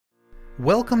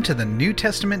Welcome to the New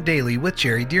Testament Daily with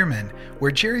Jerry Dearman,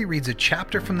 where Jerry reads a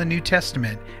chapter from the New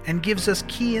Testament and gives us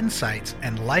key insights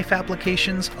and life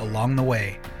applications along the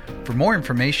way. For more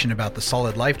information about the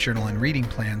Solid Life Journal and reading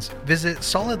plans, visit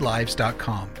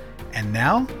solidlives.com. And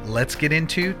now, let's get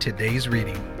into today's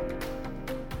reading.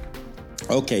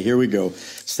 Okay, here we go.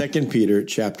 2 Peter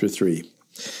chapter 3.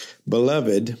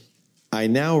 Beloved, I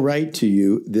now write to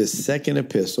you this second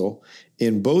epistle,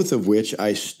 in both of which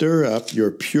I stir up your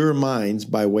pure minds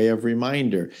by way of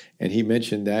reminder. And he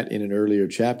mentioned that in an earlier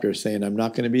chapter, saying, I'm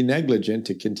not going to be negligent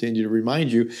to continue to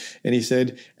remind you. And he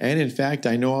said, and in fact,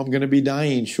 I know I'm going to be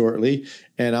dying shortly,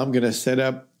 and I'm going to set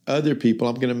up other people.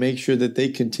 I'm going to make sure that they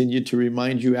continue to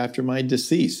remind you after my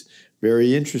decease.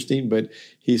 Very interesting, but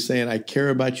he's saying, I care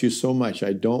about you so much.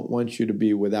 I don't want you to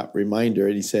be without reminder.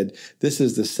 And he said, this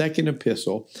is the second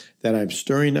epistle that I'm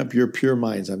stirring up your pure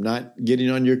minds. I'm not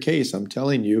getting on your case. I'm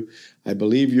telling you, I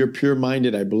believe you're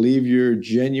pure-minded. I believe you're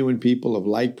genuine people of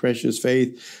like precious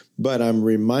faith. But I'm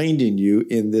reminding you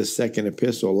in this second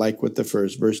epistle, like with the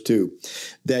first, verse 2,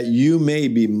 that you may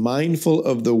be mindful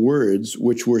of the words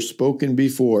which were spoken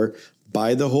before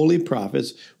by the holy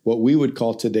prophets, what we would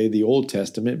call today the Old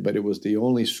Testament, but it was the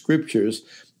only scriptures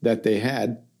that they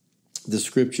had, the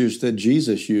scriptures that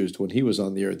Jesus used when he was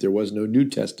on the earth. There was no New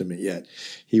Testament yet.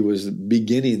 He was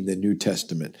beginning the New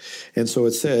Testament. And so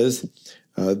it says,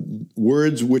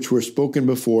 words which were spoken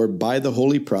before by the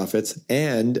holy prophets,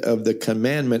 and of the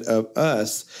commandment of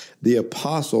us, the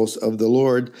apostles of the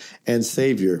Lord and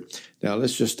Savior. Now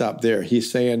let's just stop there. He's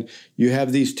saying you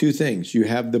have these two things. You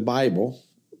have the Bible.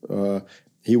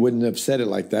 He wouldn't have said it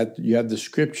like that. You have the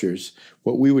scriptures,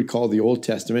 what we would call the Old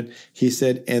Testament. He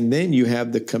said, and then you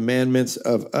have the commandments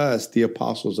of us, the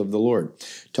apostles of the Lord,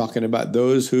 talking about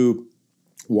those who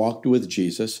walked with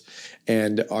Jesus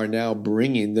and are now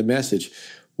bringing the message.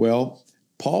 Well,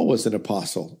 Paul was an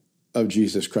apostle of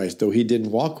Jesus Christ, though he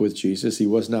didn't walk with Jesus. He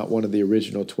was not one of the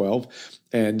original 12,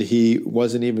 and he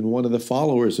wasn't even one of the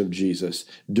followers of Jesus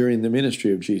during the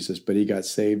ministry of Jesus, but he got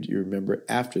saved, you remember,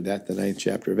 after that, the 9th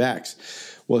chapter of Acts.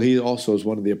 Well, he also is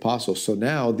one of the apostles. So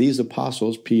now these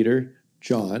apostles, Peter,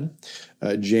 John,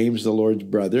 James, the Lord's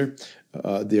brother,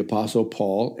 the apostle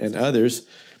Paul, and others,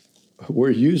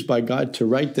 were used by God to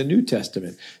write the New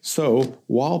Testament. So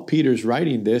while Peter's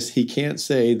writing this, he can't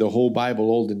say the whole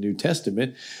Bible, Old and New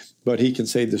Testament, but he can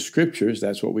say the scriptures.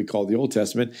 That's what we call the Old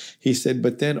Testament. He said,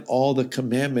 but then all the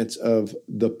commandments of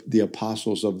the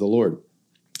apostles of the Lord,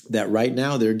 that right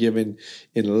now they're given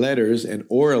in letters and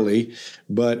orally,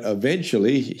 but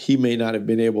eventually he may not have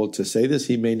been able to say this.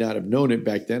 He may not have known it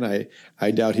back then.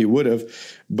 I doubt he would have,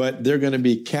 but they're going to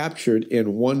be captured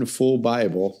in one full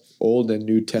Bible, Old and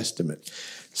New Testament.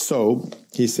 So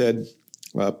he said,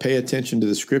 pay attention to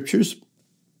the scriptures.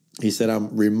 He said,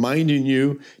 I'm reminding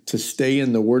you to stay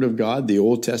in the Word of God, the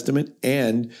Old Testament,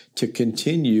 and to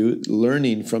continue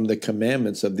learning from the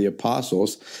commandments of the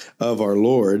apostles of our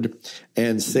Lord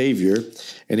and Savior.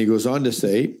 And he goes on to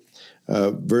say,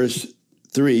 verse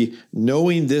 3,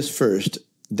 knowing this first,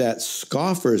 that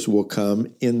scoffers will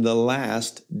come in the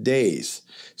last days.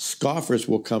 Scoffers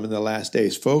will come in the last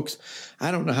days. Folks,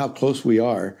 I don't know how close we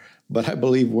are, but I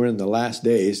believe we're in the last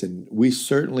days, and we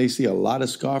certainly see a lot of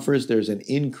scoffers. There's an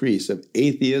increase of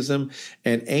atheism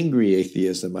and angry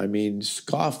atheism. I mean,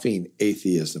 scoffing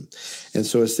atheism. And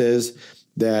so it says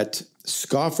that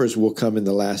scoffers will come in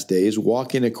the last days,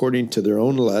 walking according to their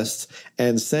own lusts,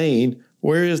 and saying,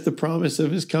 where is the promise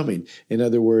of his coming? In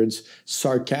other words,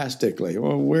 sarcastically,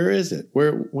 well, where is it?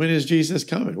 When is Jesus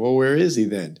coming? Well, where is he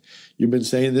then? You've been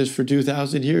saying this for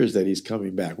 2,000 years that he's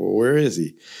coming back. Well, where is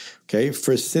he? Okay,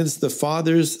 for since the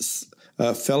fathers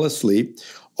fell asleep,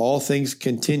 all things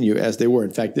continue as they were.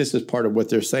 In fact, this is part of what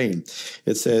they're saying.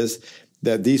 It says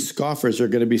that these scoffers are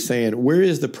going to be saying, where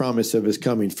is the promise of his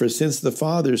coming? For since the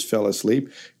fathers fell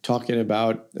asleep, talking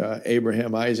about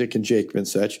Abraham, Isaac, and Jacob and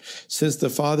such, since the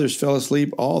fathers fell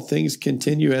asleep, all things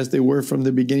continue as they were from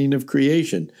the beginning of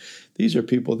creation. These are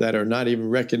people that are not even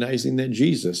recognizing that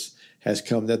Jesus has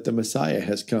come, that the Messiah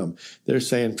has come. They're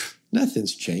saying,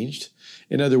 nothing's changed.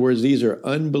 In other words, these are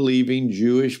unbelieving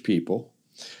Jewish people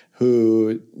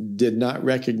who did not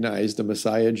recognize the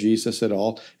Messiah, Jesus, at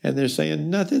all. And they're saying,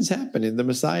 nothing's happening. The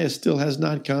Messiah still has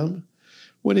not come.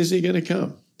 When is he going to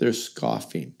come? They're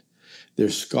scoffing. They're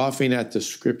scoffing at the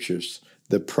scriptures,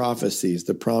 the prophecies,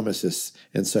 the promises,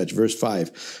 and such. Verse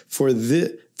 5, for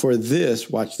this,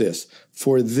 watch this,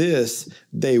 for this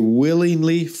they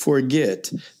willingly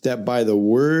forget that by the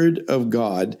word of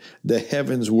God the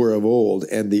heavens were of old,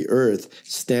 and the earth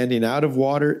standing out of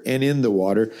water and in the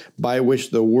water, by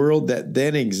which the world that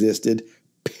then existed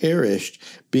perished,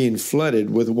 being flooded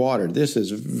with water. This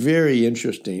is very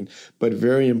interesting, but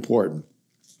very important.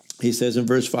 He says in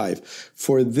verse 5,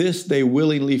 for this they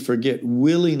willingly forget.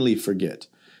 Willingly forget.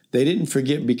 They didn't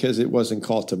forget because it wasn't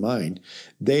called to mind.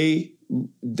 They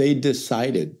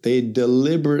decided, they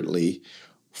deliberately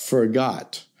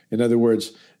forgot. In other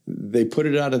words, they put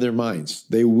it out of their minds.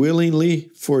 They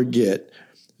willingly forget.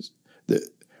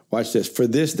 Watch this. For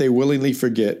this they willingly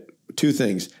forget two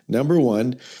things. Number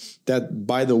one, that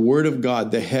by the word of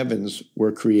God, the heavens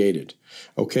were created.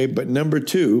 Okay. But number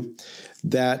two,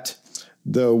 that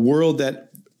the world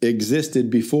that existed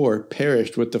before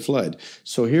perished with the flood.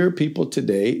 So here are people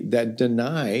today that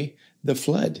deny the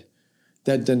flood,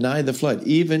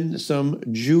 even some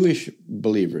Jewish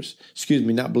believers,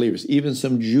 even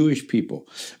some Jewish people,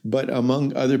 but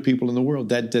among other people in the world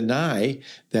that deny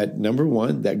that, number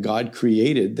one, that God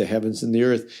created the heavens and the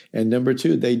earth, and number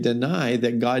two, they deny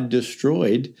that God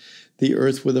destroyed the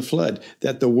earth with a flood,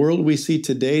 that the world we see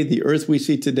today, the earth we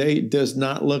see today, does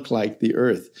not look like the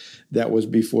earth that was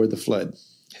before the flood.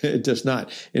 It does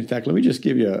not. In fact, let me just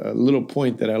give you a little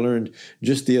point that I learned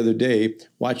just the other day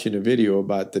watching a video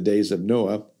about the days of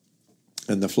Noah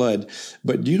and the flood.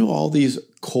 But do you know all these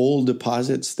coal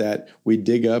deposits that we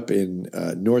dig up in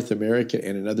North America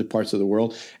and in other parts of the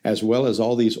world, as well as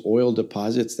all these oil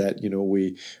deposits that,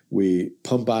 we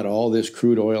pump out all this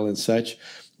crude oil and such?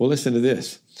 Well, listen to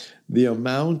this. The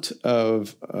amount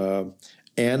of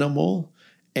animal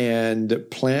and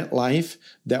plant life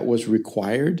that was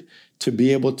required to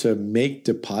be able to make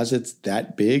deposits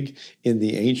that big in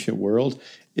the ancient world,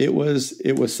 it was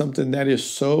something that is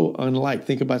so unlike.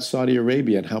 Think about Saudi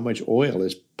Arabia and how much oil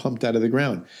is pumped out of the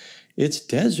ground. It's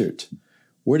desert.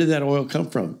 Where did that oil come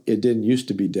from? It didn't used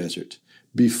to be desert.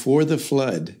 Before the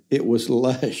flood, it was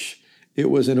lush.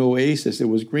 It was an oasis. It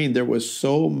was green. There was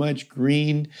so much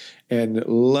green and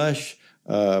lush,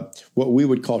 what we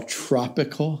would call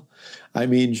tropical. I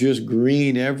mean, just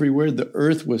green everywhere. The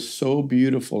earth was so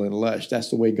beautiful and lush. That's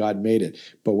the way God made it.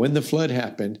 But when the flood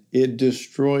happened, it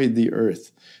destroyed the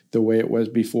earth the way it was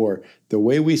before. The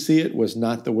way we see it was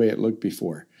not the way it looked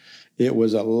before. It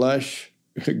was a lush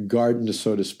garden,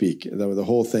 so to speak, the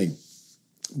whole thing.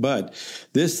 But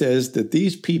this says that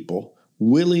these people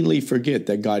willingly forget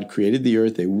that God created the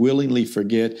earth. They willingly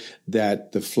forget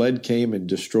that the flood came and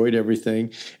destroyed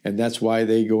everything. And that's why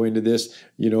they go into this,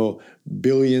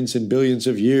 billions and billions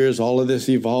of years. All of this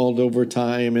evolved over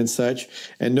time and such.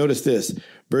 And notice this,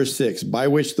 verse 6, by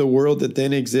which the world that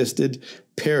then existed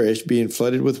perished, being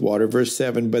flooded with water. Verse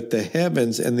 7, but the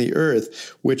heavens and the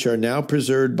earth, which are now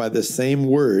preserved by the same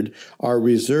word, are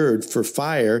reserved for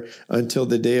fire until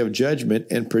the day of judgment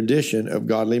and perdition of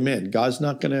godly men. God's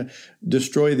not going to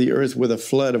destroy the earth with a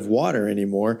flood of water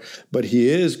anymore, but he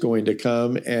is going to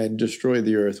come and destroy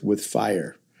the earth with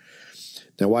fire.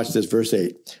 Now watch this, verse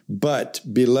 8. But,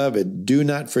 beloved, do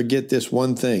not forget this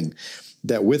one thing,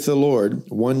 that with the Lord,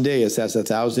 one day is as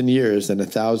 1,000 years, and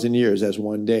 1,000 years as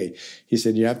one day. He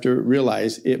said, you have to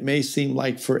realize it may seem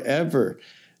like forever.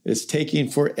 It's taking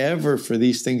forever for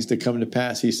these things to come to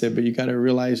pass. He said, but you got to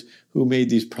realize who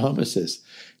made these promises.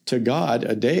 To God,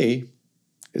 a day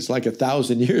is like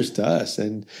 1,000 years to us.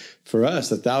 And for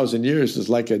us, 1,000 years is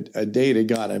like a day to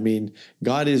God. I mean,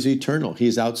 God is eternal.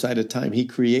 He's outside of time. He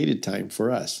created time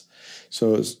for us.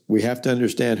 So we have to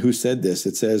understand who said this.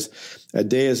 It says, a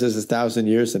day is as 1,000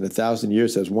 years, and 1,000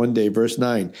 years as one day. Verse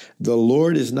 9, the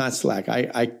Lord is not slack.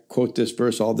 I quote this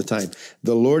verse all the time.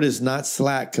 The Lord is not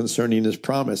slack concerning his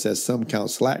promise, as some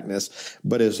count slackness,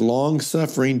 but is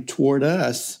long-suffering toward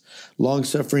us,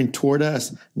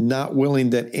 not willing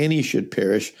that any should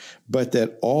perish, but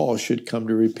that all should come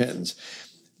to repentance.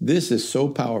 This is so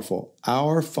powerful.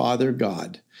 Our Father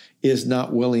God is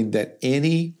not willing that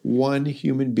any one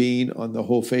human being on the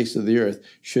whole face of the earth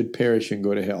should perish and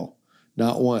go to hell.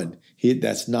 Not one.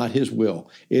 That's not his will.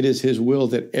 It is his will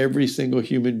that every single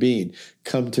human being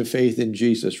come to faith in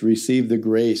Jesus, receive the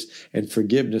grace and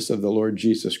forgiveness of the Lord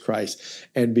Jesus Christ,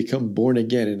 and become born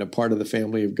again and a part of the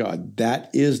family of God. That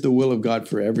is the will of God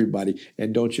for everybody.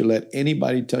 And don't you let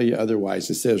anybody tell you otherwise.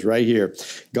 It says right here,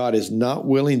 God is not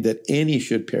willing that any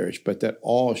should perish, but that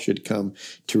all should come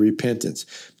to repentance.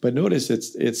 But notice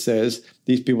it says,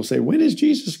 these people say, when is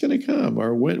Jesus going to come?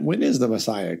 Or when is the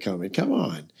Messiah coming? Come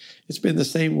on. It's been the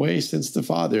same way since the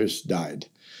fathers died.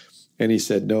 And he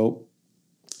said, no,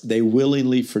 they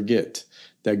willingly forget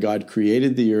that God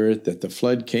created the earth, that the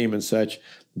flood came and such,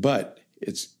 but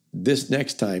it's this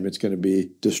next time it's going to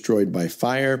be destroyed by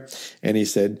fire. And he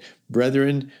said,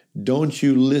 brethren, don't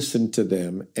you listen to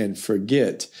them and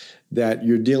forget that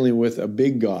you're dealing with a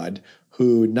big God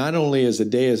who not only is a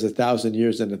day as 1,000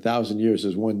 years and 1,000 years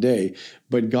is one day,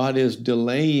 but God is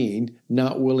delaying,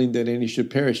 not willing that any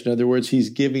should perish. In other words, he's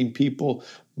giving people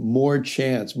more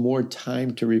chance, more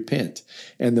time to repent.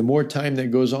 And the more time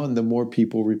that goes on, the more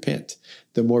people repent.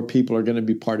 The more people are going to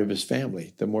be part of his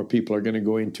family. The more people are going to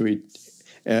go into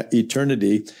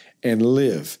eternity and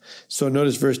live. So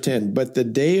notice verse 10, but the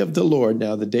day of the Lord,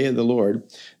 now the day of the Lord,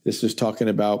 this is talking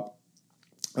about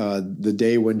the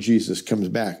day when Jesus comes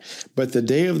back. But the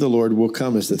day of the Lord will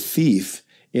come as a thief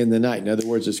in the night. In other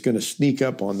words, it's going to sneak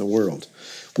up on the world.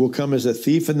 Will come as a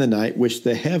thief in the night, which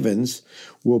the heavens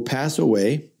will pass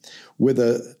away with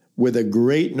a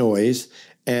great noise,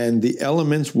 and the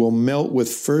elements will melt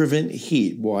with fervent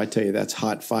heat. Boy, I tell you, that's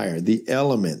hot fire. The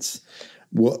elements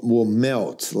will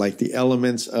melt like the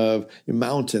elements of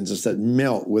mountains that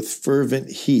melt with fervent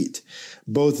heat.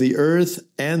 Both the earth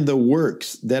and the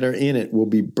works that are in it will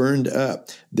be burned up.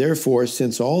 Therefore,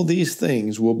 since all these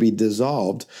things will be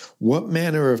dissolved, what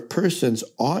manner of persons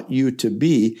ought you to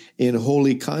be in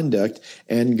holy conduct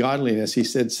and godliness? He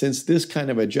said, since this kind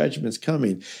of a judgment's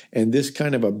coming and this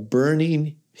kind of a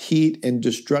burning heat and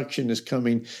destruction is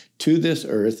coming to this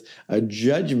earth, a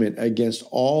judgment against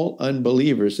all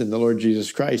unbelievers in the Lord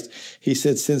Jesus Christ. He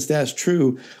said, since that's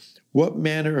true, what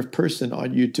manner of person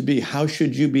ought you to be? How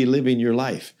should you be living your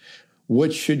life?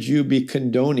 What should you be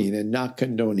condoning and not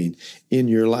condoning in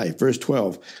your life? Verse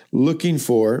 12, looking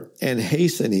for and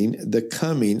hastening the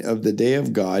coming of the day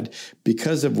of God,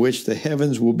 because of which the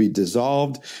heavens will be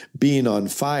dissolved, being on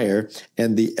fire,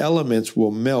 and the elements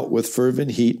will melt with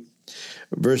fervent heat.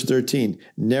 Verse 13,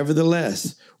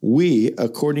 nevertheless, we,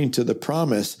 according to the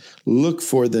promise, look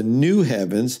for the new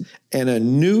heavens and a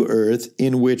new earth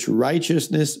in which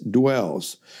righteousness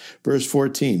dwells. Verse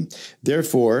 14,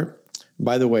 therefore,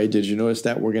 by the way, did you notice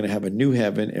that we're going to have a new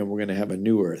heaven and we're going to have a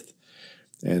new earth?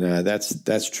 And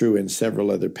that's true in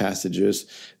several other passages.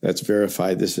 That's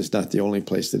verified. This is not the only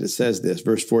place that it says this.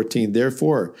 Verse 14,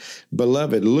 therefore,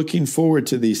 beloved, looking forward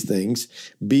to these things,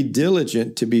 be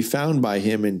diligent to be found by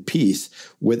him in peace,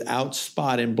 without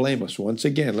spot and blameless. Once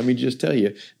again, let me just tell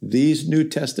you, these New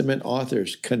Testament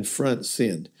authors confront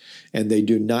sin, and they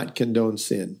do not condone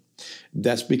sin.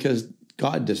 That's because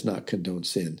God does not condone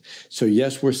sin. So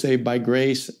yes, we're saved by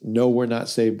grace. No, we're not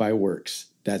saved by works.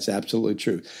 That's absolutely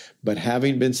true. But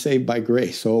having been saved by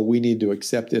grace, we need to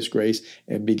accept this grace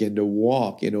and begin to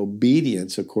walk in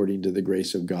obedience according to the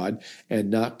grace of God and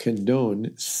not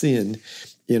condone sin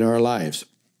in our lives.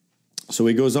 So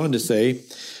he goes on to say,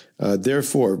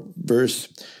 therefore, verse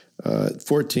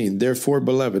 14, therefore,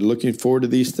 beloved, looking forward to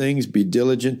these things, be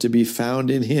diligent to be found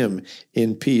in him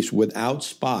in peace, without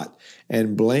spot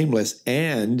and blameless,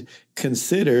 and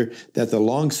consider that the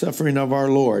long-suffering of our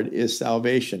Lord is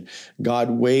salvation.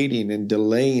 God waiting and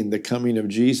delaying the coming of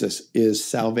Jesus is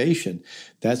salvation.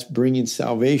 That's bringing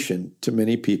salvation to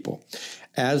many people.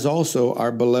 As also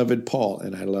our beloved Paul,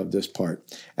 and I love this part,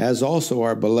 as also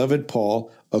our beloved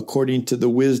Paul, according to the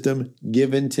wisdom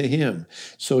given to him.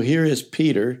 So here is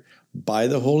Peter, by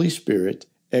the Holy Spirit,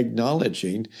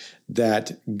 acknowledging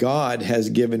that God has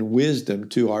given wisdom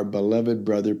to our beloved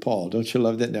brother Paul. Don't you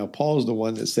love that? Now, Paul's the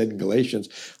one that said in Galatians,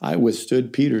 I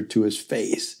withstood Peter to his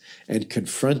face and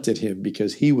confronted him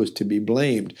because he was to be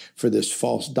blamed for this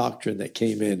false doctrine that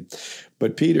came in.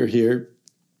 But Peter here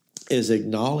is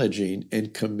acknowledging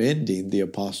and commending the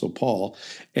Apostle Paul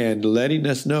and letting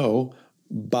us know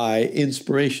by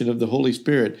inspiration of the Holy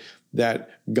Spirit that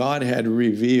God had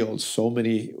revealed so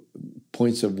many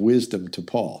points of wisdom to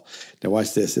Paul. Now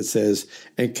watch this. It says,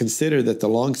 and consider that the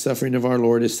long suffering of our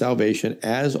Lord is salvation,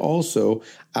 as also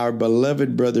our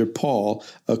beloved brother Paul,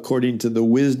 according to the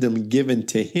wisdom given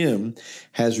to him,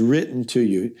 has written to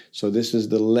you. So this is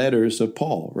the letters of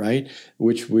Paul, right?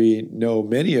 Which we know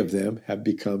many of them have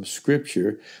become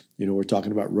scripture. You know, we're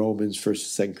talking about Romans,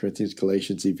 1st, 2nd Corinthians,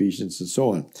 Galatians, Ephesians, and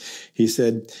so on. He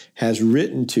said, has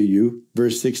written to you,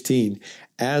 verse 16,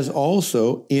 as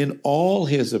also in all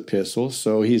his epistles.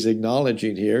 So he's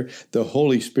acknowledging here, the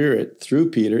Holy Spirit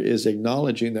through Peter is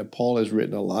acknowledging that Paul has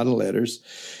written a lot of letters,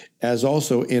 as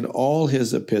also in all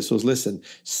his epistles, listen,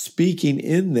 speaking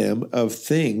in them of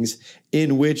things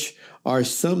in which are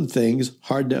some things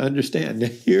hard to understand. Now,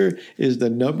 here is the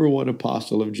number one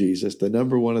apostle of Jesus, the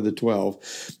number one of the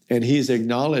 12, and he's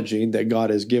acknowledging that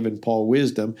God has given Paul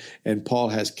wisdom, and Paul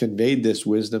has conveyed this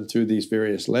wisdom through these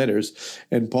various letters.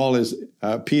 And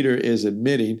Peter is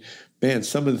admitting, man,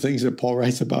 some of the things that Paul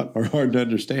writes about are hard to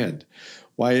understand.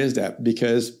 Why is that?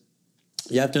 Because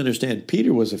you have to understand,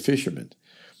 Peter was a fisherman.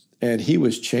 And he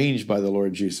was changed by the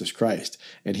Lord Jesus Christ,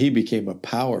 and he became a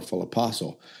powerful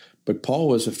apostle. But Paul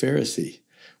was a Pharisee.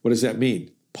 What does that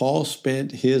mean? Paul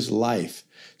spent his life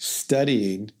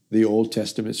studying the Old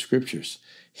Testament scriptures.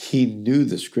 He knew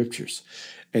the scriptures.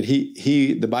 And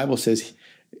the Bible says,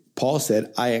 Paul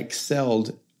said, I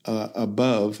excelled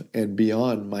above and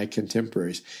beyond my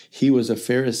contemporaries. He was a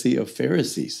Pharisee of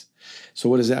Pharisees. So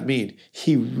what does that mean?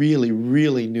 He really,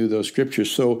 really knew those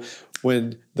scriptures. So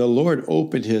when the Lord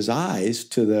opened his eyes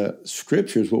to the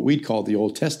scriptures, what we'd call the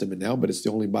Old Testament now, but it's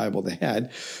the only Bible they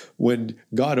had, when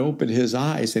God opened his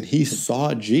eyes and he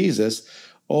saw Jesus,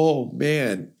 oh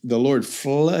man, the Lord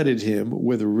flooded him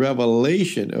with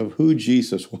revelation of who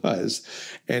Jesus was,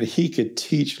 and he could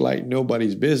teach like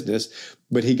nobody's business.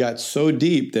 But he got so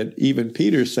deep that even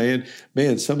Peter's saying,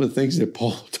 man, some of the things that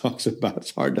Paul talks about,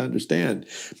 it's hard to understand.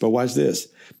 But watch this.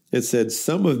 It said,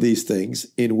 some of these things,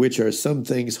 in which are some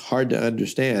things hard to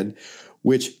understand,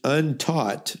 which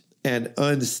untaught and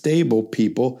unstable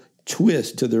people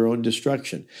twist to their own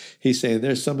destruction. He's saying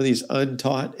there's some of these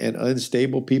untaught and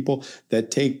unstable people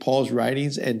that take Paul's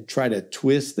writings and try to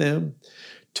twist them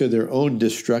to their own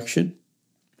destruction.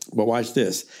 But watch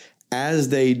this. As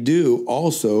they do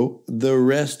also the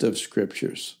rest of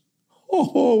scriptures.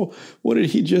 Oh, what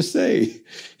did he just say?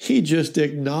 He just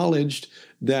acknowledged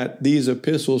that these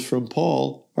epistles from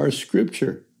Paul are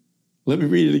scripture. Let me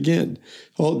read it again.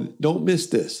 Oh, don't miss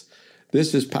this.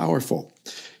 This is powerful.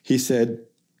 He said,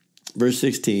 verse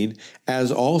 16,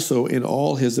 as also in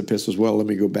all his epistles, well, let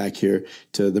me go back here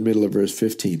to the middle of verse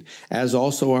 15. As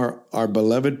also our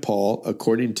beloved Paul,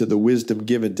 according to the wisdom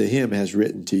given to him, has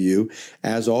written to you,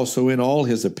 as also in all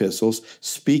his epistles,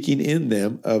 speaking in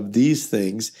them of these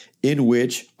things, in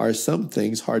which are some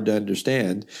things hard to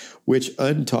understand, which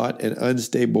untaught and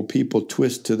unstable people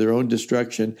twist to their own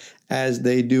destruction, as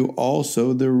they do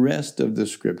also the rest of the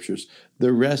scriptures.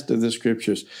 The rest of the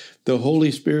scriptures. The Holy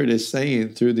Spirit is saying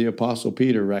through the Apostle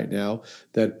Peter right now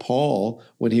that Paul,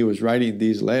 when he was writing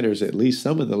these letters, at least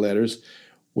some of the letters,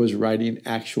 was writing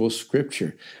actual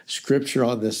scripture. Scripture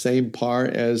on the same par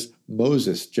as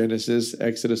Moses, Genesis,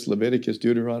 Exodus, Leviticus,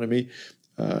 Deuteronomy,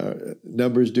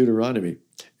 Numbers, Deuteronomy.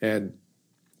 And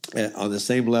on the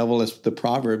same level as the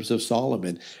Proverbs of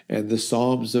Solomon and the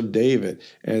Psalms of David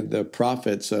and the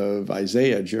prophets of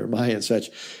Isaiah, Jeremiah, and such.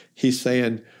 He's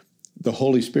saying, the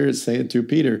Holy Spirit saying through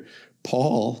Peter,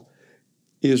 Paul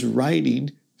is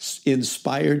writing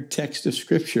inspired text of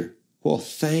Scripture. Well,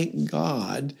 thank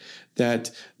God that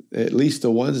at least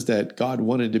the ones that God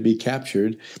wanted to be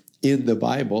captured in the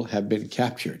Bible have been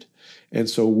captured. And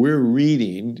so we're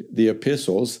reading the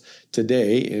epistles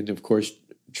today, and of course,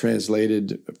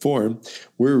 translated form.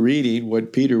 We're reading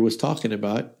what Peter was talking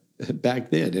about back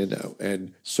then.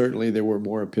 And certainly there were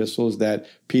more epistles that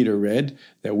Peter read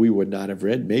that we would not have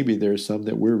read. Maybe there's some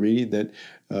that we're reading that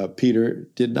Peter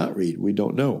did not read. We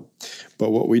don't know. But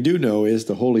what we do know is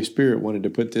the Holy Spirit wanted to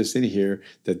put this in here,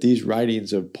 that these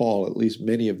writings of Paul, at least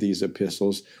many of these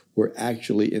epistles, were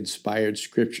actually inspired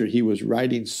scripture. He was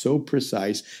writing so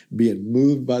precise, being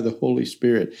moved by the Holy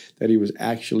Spirit, that he was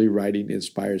actually writing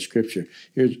inspired scripture.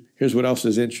 Here's what else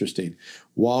is interesting.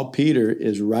 While Peter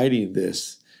is writing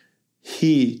this,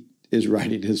 he is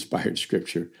writing inspired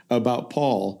scripture about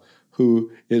Paul,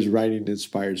 who is writing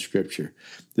inspired scripture.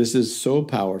 This is so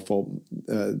powerful.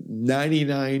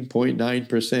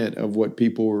 99.9% of what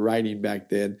people were writing back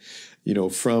then,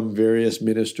 from various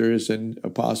ministers and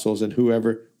apostles and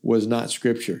whoever, was not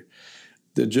scripture.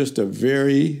 Just a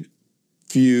very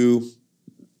few,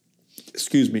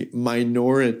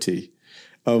 minority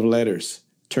of letters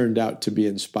turned out to be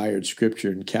inspired scripture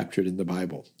and captured in the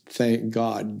Bible. Thank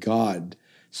God, God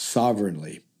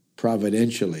sovereignly,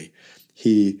 providentially,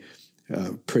 he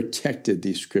protected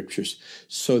these scriptures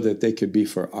so that they could be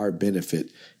for our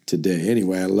benefit today.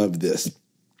 Anyway, I love this.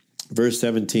 Verse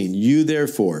 17, you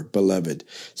therefore, beloved,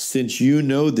 since you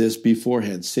know this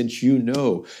beforehand, since you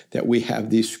know that we have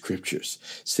these scriptures,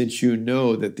 since you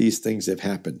know that these things have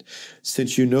happened,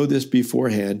 since you know this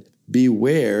beforehand,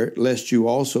 beware lest you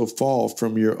also fall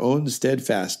from your own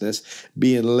steadfastness,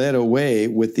 being led away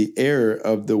with the error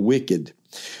of the wicked.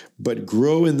 But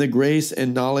grow in the grace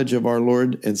and knowledge of our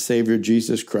Lord and Savior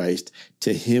Jesus Christ.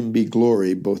 To him be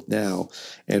glory both now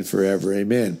and forever.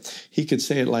 Amen. He could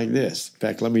say it like this. In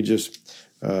fact, let me just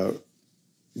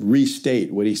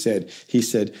restate what he said. He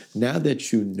said, now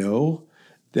that you know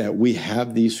that we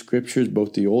have these scriptures,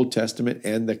 both the Old Testament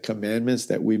and the commandments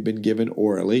that we've been given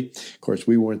orally. Of course,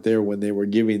 we weren't there when they were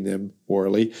giving them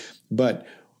orally, but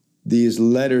these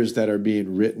letters that are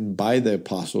being written by the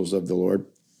apostles of the Lord,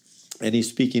 And he's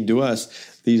speaking to us,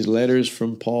 these letters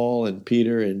from Paul and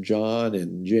Peter and John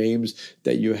and James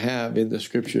that you have in the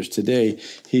scriptures today.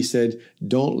 He said,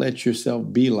 don't let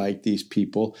yourself be like these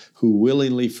people who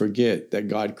willingly forget that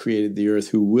God created the earth,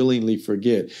 who willingly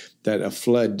forget that a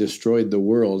flood destroyed the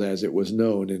world as it was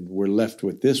known, and we're left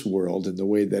with this world in the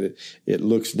way that it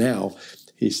looks now.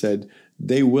 He said,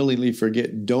 they willingly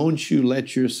forget. Don't you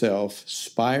let yourself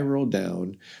spiral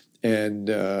down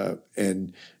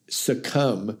and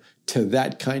succumb to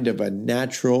that kind of a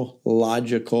natural,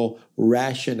 logical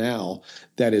rationale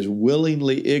that is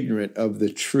willingly ignorant of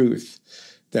the truth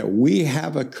that we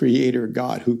have a creator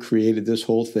God who created this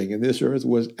whole thing. And this earth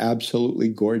was absolutely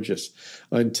gorgeous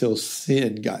until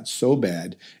sin got so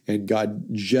bad and God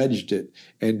judged it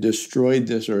and destroyed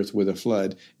this earth with a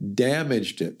flood,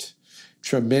 damaged it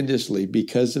tremendously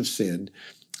because of sin.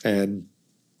 And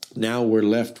now we're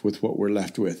left with what we're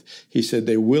left with. He said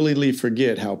they willingly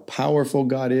forget how powerful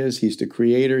God is. He's the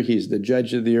creator. He's the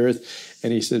judge of the earth.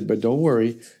 And he said, but don't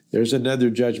worry, there's another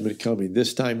judgment coming,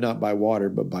 this time not by water,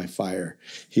 but by fire.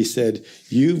 He said,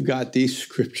 you've got these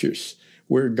scriptures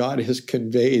where God has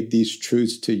conveyed these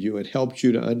truths to you and helped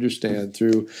you to understand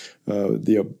through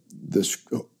the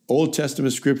Old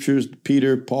Testament scriptures,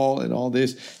 Peter, Paul, and all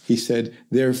this. He said,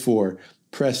 therefore,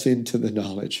 press into the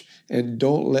knowledge and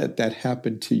don't let that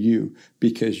happen to you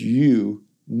because you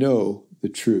know the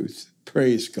truth.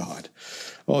 Praise God.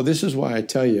 Oh, this is why I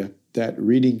tell you that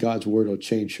reading God's word will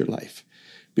change your life,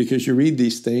 because you read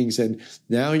these things and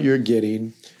now you're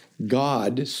getting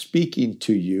God speaking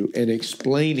to you and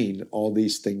explaining all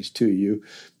these things to you.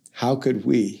 How could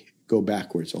we go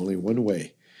backwards? Only one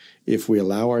way. If we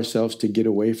allow ourselves to get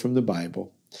away from the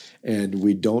Bible and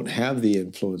we don't have the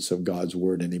influence of God's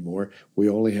word anymore, we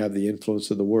only have the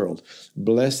influence of the world.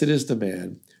 Blessed is the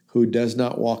man who does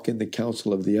not walk in the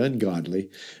counsel of the ungodly,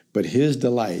 but his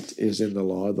delight is in the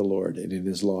law of the Lord, and in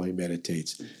his law he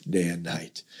meditates day and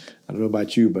night. I don't know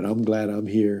about you, but I'm glad I'm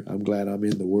here. I'm glad I'm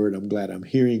in the word. I'm glad I'm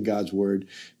hearing God's word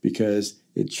because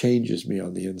it changes me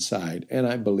on the inside, and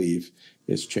I believe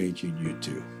it's changing you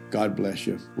too. God bless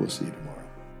you. We'll see you tomorrow.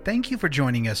 Thank you for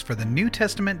joining us for the New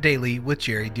Testament Daily with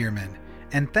Jerry Dearman.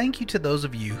 And thank you to those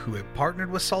of you who have partnered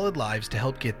with Solid Lives to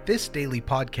help get this daily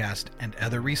podcast and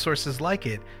other resources like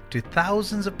it to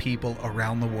thousands of people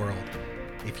around the world.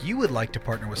 If you would like to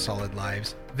partner with Solid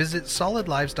Lives, visit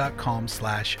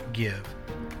solidlives.com/give.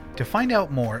 To find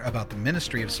out more about the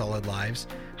ministry of Solid Lives,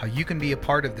 how you can be a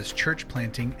part of this church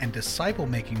planting and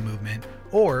disciple-making movement,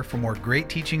 or for more great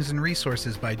teachings and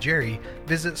resources by Jerry,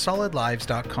 visit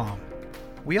solidlives.com.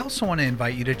 We also want to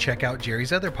invite you to check out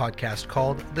Jerry's other podcast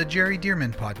called The Jerry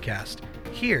Dearman Podcast.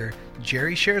 Here,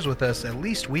 Jerry shares with us at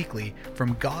least weekly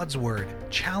from God's Word,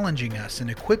 challenging us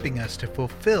and equipping us to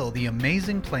fulfill the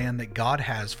amazing plan that God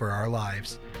has for our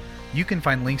lives. You can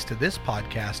find links to this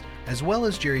podcast as well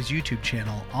as Jerry's YouTube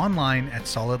channel online at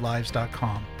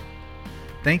solidlives.com.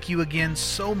 Thank you again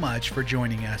so much for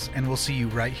joining us, and we'll see you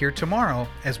right here tomorrow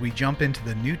as we jump into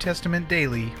the New Testament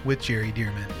Daily with Jerry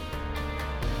Dearman.